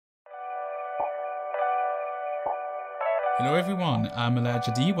Hello everyone, I'm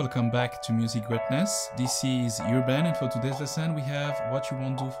Elijah D. Welcome back to Music Greatness. This is Urban, and for today's lesson we have What You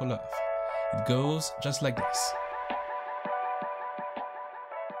Won't Do for Love. It goes just like this.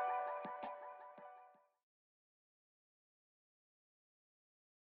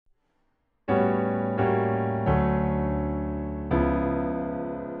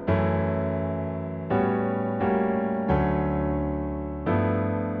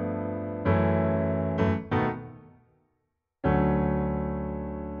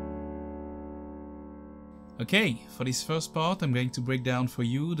 Okay, for this first part I'm going to break down for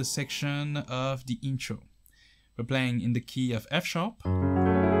you the section of the intro. We're playing in the key of F sharp,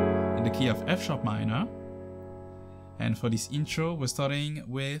 in the key of F sharp minor, and for this intro we're starting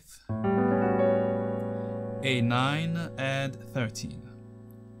with A9 add 13,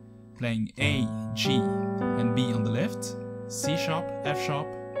 playing A, G and B on the left, C sharp, F sharp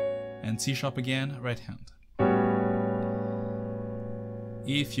and C sharp again, right hand.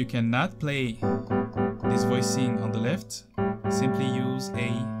 If you cannot play this voicing on the left, simply use A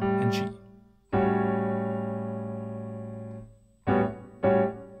and G.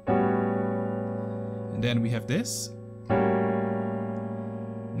 And then we have this.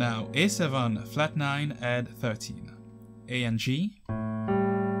 Now A7 flat 9 add 13, A and G,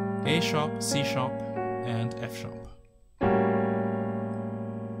 A sharp, C sharp and F sharp.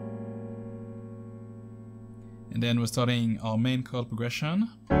 And then we're starting our main chord progression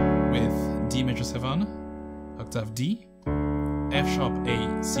with D major 7, octave D, F sharp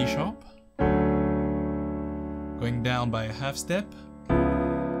A, C sharp, going down by a half step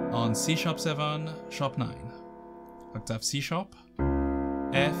on C sharp 7, sharp 9, octave C sharp,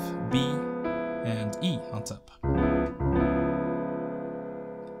 F, B and E on top.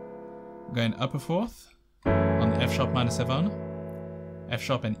 Going upper fourth on F sharp minor 7, F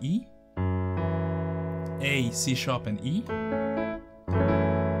sharp and E, A, C sharp and E,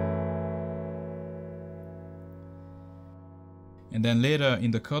 and then later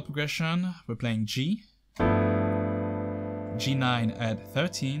in the chord progression we're playing G, G9 add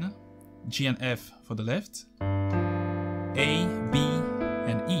 13, G and F for the left, A, B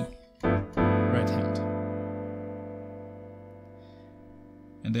and E, right hand.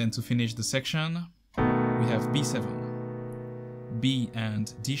 And then to finish the section we have B7, B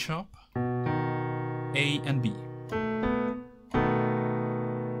and D sharp, A and B.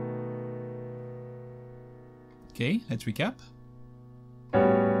 Okay, let's recap.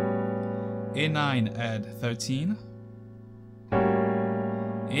 A9 add 13,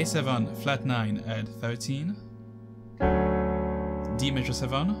 A7 flat 9 add 13, D major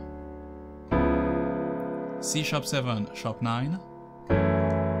 7, C sharp 7 sharp 9,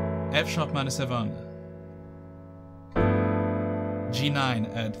 F sharp minor 7, G9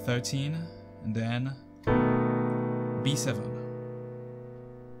 add 13, and then B7.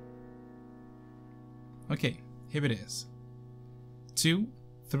 Okay, here it is. 2,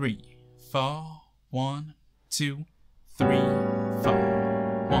 3, 4, 1, 2, 3,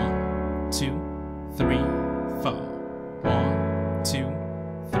 4, 1, 2, 3, 4, 1, 2,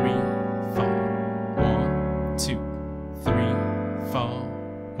 3, 4, 1, 2, 3, 4,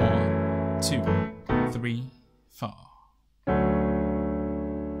 1, 2, 3, 4.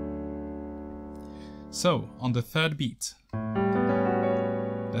 So, on the third beat,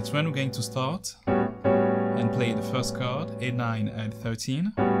 that's when we're going to start and play the first chord, A9 add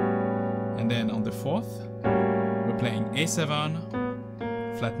 13, and then on the fourth, we're playing A7,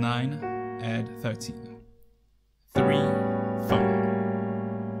 flat 9, add 13, 3, 4,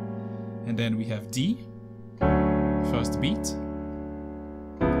 and then we have D, first beat,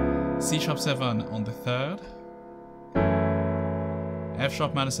 C sharp 7 on the third, F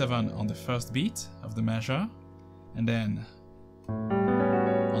sharp minor 7 on the first beat of the measure, and then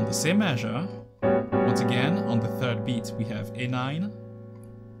on the same measure, once again on the third beat we have A9,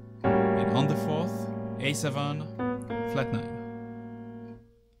 and on the fourth A7 flat 9.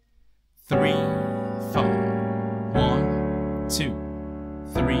 3, 4, 1, 2,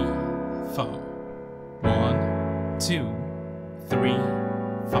 3, 4, 1, 2, 3,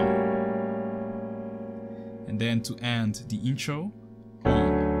 4. And then to end the intro,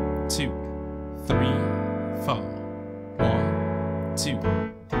 1, 2, 3, 4, 1, 2,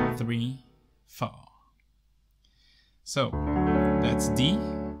 3, 4. So that's D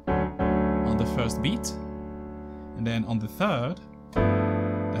on the first beat, and then on the third,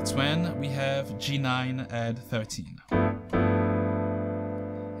 that's when we have G9 add 13.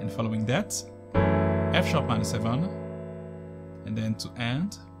 And following that, F sharp minor 7, and then to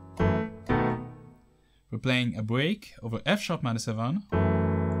end, we're playing a break over F sharp minor 7,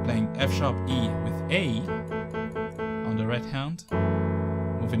 playing F sharp E with A on the right hand,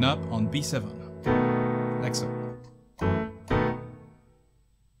 moving up on B7, like so.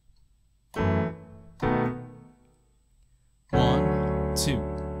 One, two,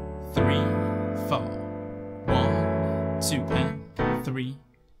 3, 4. 1, 2, and 3,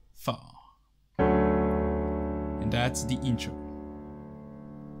 4. And that's the intro.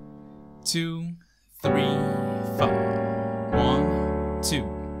 2, 3, 4. 1, 2,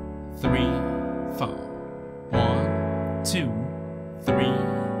 3, 4. 1, 2, 3,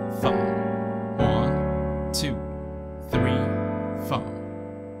 4. 1, 2, 3, 4.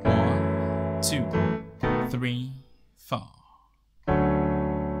 1, 2, 3, 4.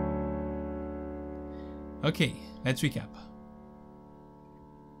 Okay, let's recap.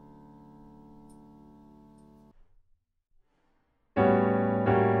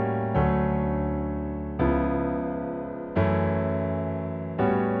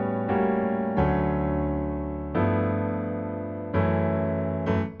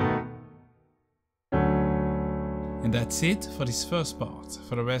 And that's it for this first part.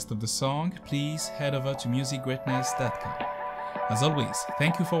 For the rest of the song, please head over to musicgreatness.com. As always,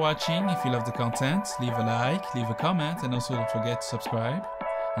 thank you for watching. If you love the content, leave a like, leave a comment, and also don't forget to subscribe.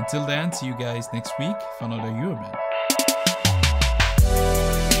 Until then, see you guys next week for another Urban.